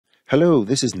Hello,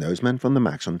 this is Noseman from the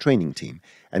Maxon training team,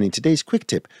 and in today's quick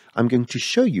tip, I'm going to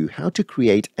show you how to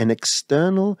create an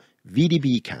external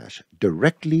VDB cache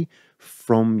directly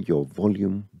from your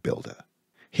volume builder.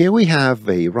 Here we have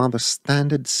a rather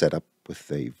standard setup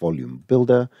with a volume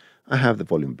builder. I have the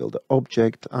volume builder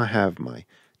object, I have my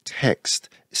text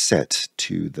set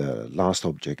to the last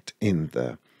object in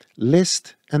the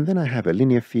list, and then I have a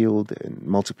linear field in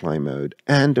multiply mode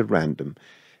and a random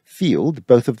field,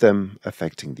 both of them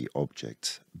affecting the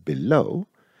objects below,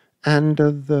 and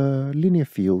the linear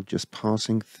field just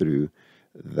passing through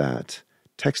that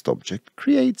text object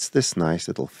creates this nice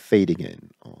little fading in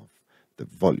of the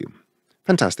volume.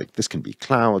 Fantastic. This can be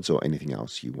clouds or anything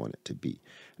else you want it to be.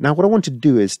 Now what I want to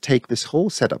do is take this whole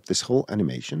setup, this whole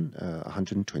animation,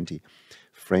 120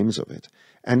 frames of it,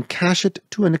 and cache it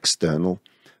to an external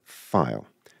file.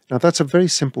 Now that's a very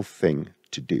simple thing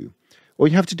to do. All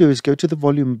you have to do is go to the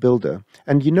volume builder,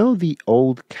 and you know the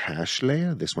old cache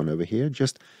layer, this one over here,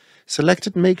 just select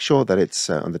it and make sure that it's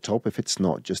on the top. If it's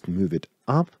not, just move it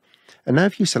up. And now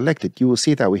if you select it, you will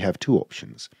see that we have two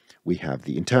options. We have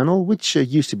the internal, which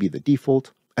used to be the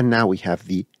default, and now we have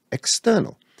the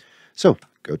external. So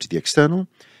go to the external,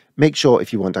 make sure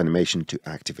if you want animation to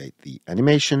activate the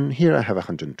animation. Here I have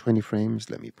 120 frames,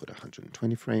 let me put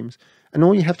 120 frames, and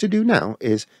all you have to do now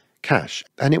is cache,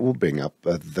 and it will bring up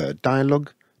the dialog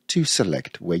to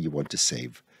select where you want to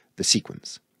save the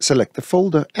sequence. Select the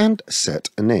folder and set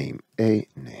a name,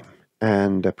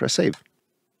 and press save.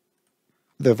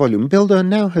 The volume builder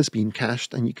now has been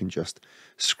cached, and you can just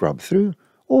scrub through,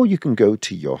 or you can go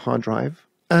to your hard drive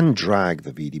and drag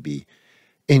the VDB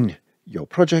in your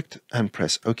project and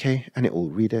press OK, and it will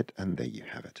read it, and there you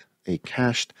have it, a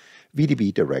cached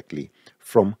VDB directly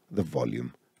from the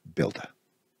volume builder.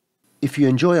 If you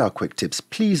enjoy our quick tips,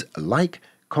 please like,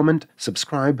 comment,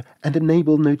 subscribe, and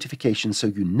enable notifications so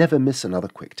you never miss another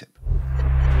quick tip.